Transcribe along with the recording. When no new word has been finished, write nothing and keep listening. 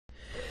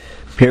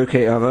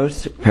Pirkei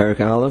Avos, Perek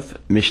Aleph,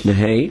 Mishna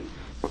Hey.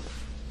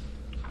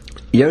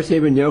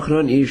 Yosef ben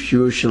Yochanan ish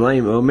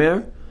Yerushalayim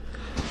Omer.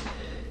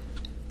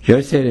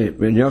 Yosef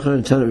ben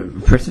Yochanan, son of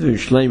a person of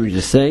Yerushalayim, used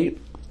to say,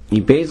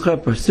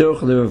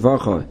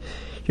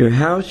 your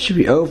house should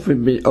be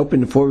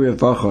open for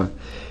Revacha.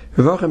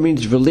 Revacha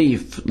means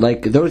relief.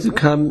 Like those who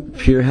come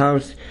to your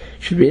house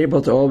should be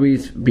able to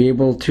always be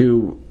able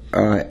to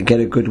get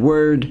a good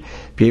word,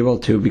 be able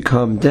to be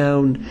calmed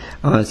down,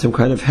 some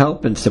kind of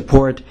help and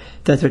support.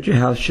 That's what your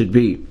house should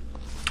be.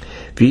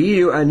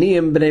 The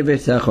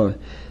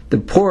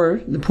poor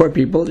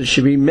people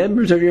should be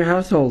members of your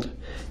household.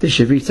 They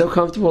should be so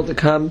comfortable to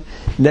come,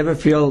 never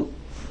feel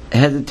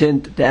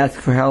hesitant to ask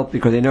for help,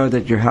 because they know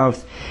that your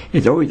house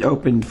is always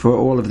open for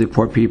all of the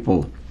poor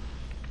people.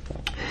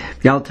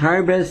 And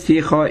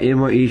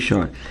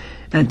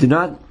do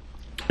not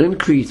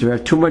increase or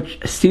have too much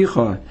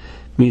sicha,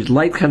 means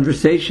light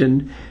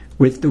conversation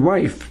with the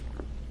wife,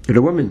 with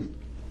a woman.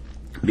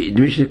 The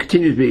Mishna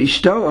continues,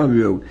 it's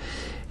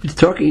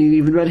talking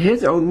even about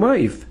his own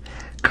wife.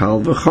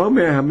 Kal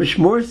v'chomer, how much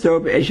more so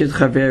b'eshes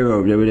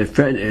chavero, that with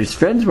his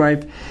friend's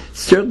wife,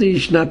 certainly he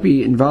should not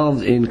be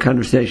involved in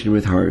conversation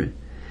with her.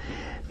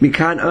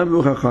 Mikan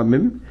amru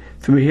chachamim,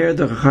 from here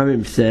the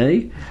chachamim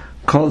say,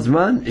 Kol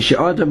zman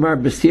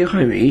she'adamar b'sicha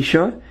im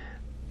isha,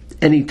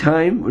 any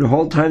time, the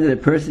whole time that a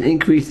person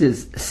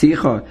increases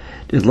sicha,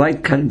 there's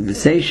light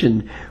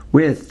conversation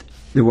with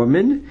the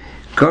woman,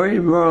 he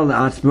causes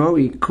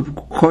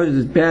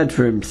bad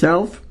for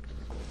himself,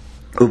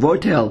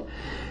 uvotel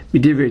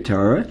b'divrei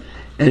Torah,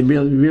 and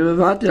he'll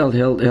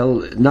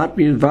not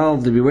be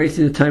involved and be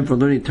wasting the time for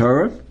learning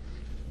Torah.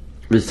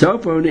 So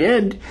in the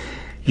end,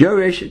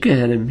 Yoresh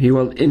Gehenim, he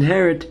will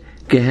inherit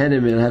Gehenim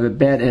and he'll have a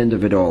bad end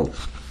of it all.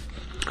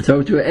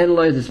 So to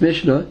analyze this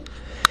Mishnah,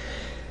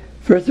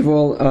 first of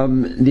all,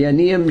 the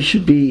Aniyim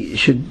should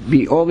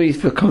be always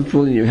feel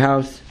comfortable in your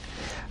house.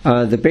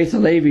 The Beis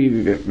Halevi,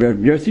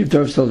 Yosef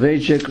Dov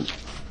Soloveitchik,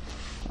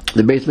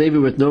 the Beis Halevi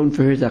was known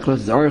for his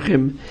Achlos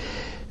Archim.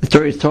 The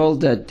story is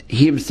told that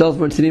he himself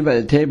was sitting by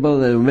the table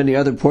and there were many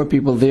other poor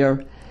people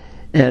there,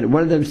 and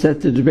one of them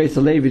said to the Beis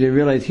Halevi, they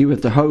realized he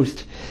was the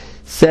host,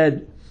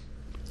 said,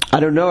 I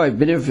don't know, I've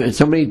been here for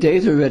so many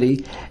days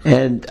already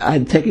and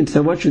I'm taking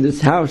so much from this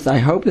house, I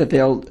hope that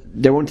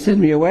they won't send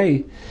me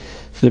away.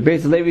 So the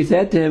Beis Halevi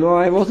said to him,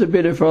 I've also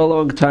been here for a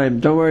long time,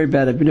 don't worry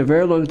about it, I've been here a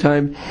very long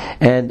time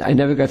and I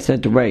never got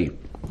sent away.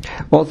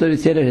 Also they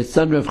said that his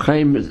son Rav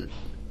Chaim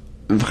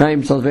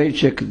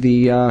Soloveitchik,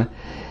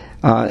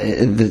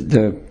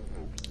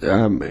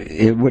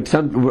 it would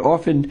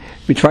often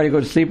be trying to go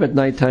to sleep at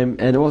nighttime,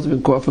 and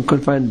often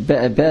couldn't find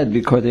a bed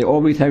because they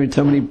always having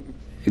so many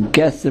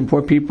guests and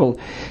poor people,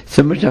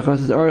 so much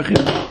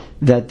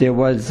that there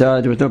was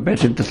no bed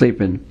for him to sleep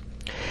in.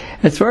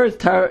 As far as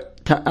do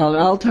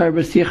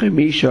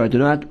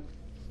not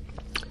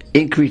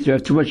increase or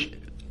have too much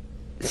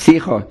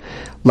sicha,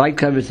 light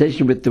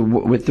conversation with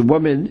the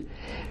woman.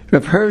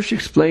 Rav Hirsch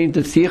explained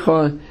that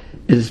sicha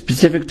is a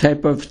specific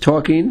type of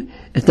talking.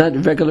 It's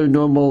not regular,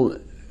 normal,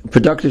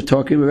 productive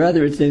talking, but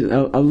rather it's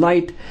a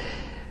light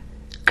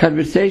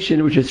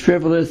conversation which is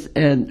frivolous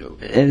and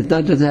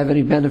doesn't have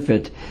any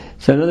benefit.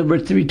 So in other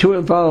words, to be too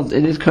involved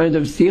in this kind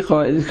of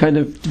sicha, in this kind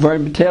of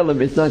dvarim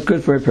b'telem, it's not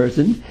good for a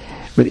person,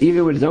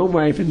 even with his own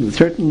wife and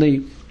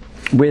certainly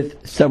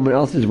with someone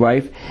else's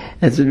wife.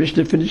 And so the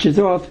Mishnah finishes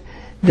off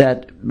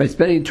that by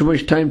spending too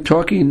much time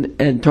talking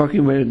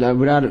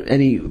without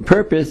any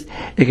purpose,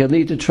 it can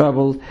lead to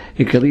trouble,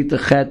 it can lead to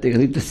chet, it can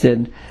lead to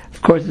sin.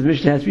 Of course, the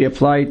Mishnah has to be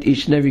applied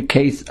each and every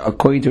case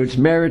according to its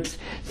merits.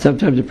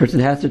 Sometimes a person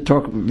has to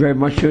talk very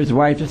much to his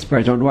wife, as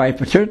his own wife,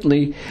 but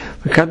certainly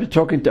when it comes to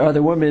talking to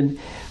other women,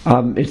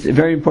 it's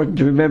very important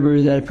to remember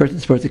that a person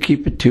is supposed to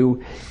keep it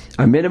to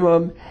a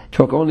minimum,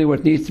 talk only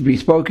what needs to be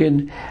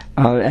spoken,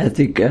 as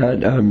the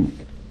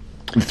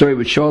story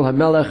with Shaul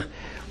HaMelech,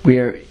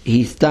 where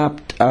he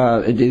stopped,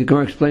 the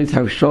Gemara explains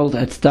how Shaul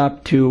had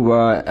stopped to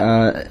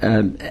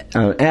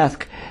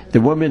ask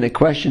the woman a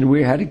question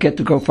where how to get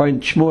to go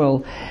find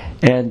Shmuel,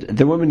 and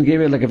the woman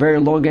gave it like a very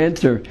long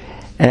answer,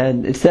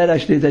 and it said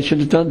actually that should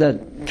have done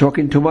that,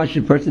 talking too much.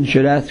 The person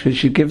should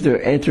give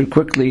the answer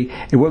quickly.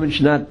 A woman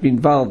should not be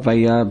involved. By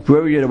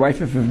Bruria, the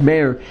wife of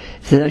Meir,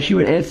 said that she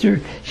would answer,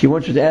 she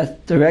wanted to ask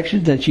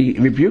directions, and she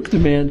rebuked the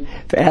man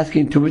for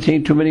asking too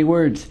many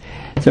words.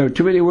 So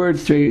too many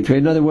words to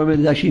another woman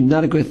is actually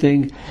not a good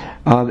thing,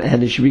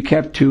 and it should be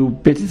kept to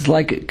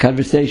business-like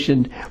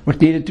conversation, what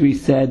needed to be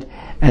said,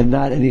 and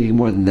not anything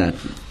more than that.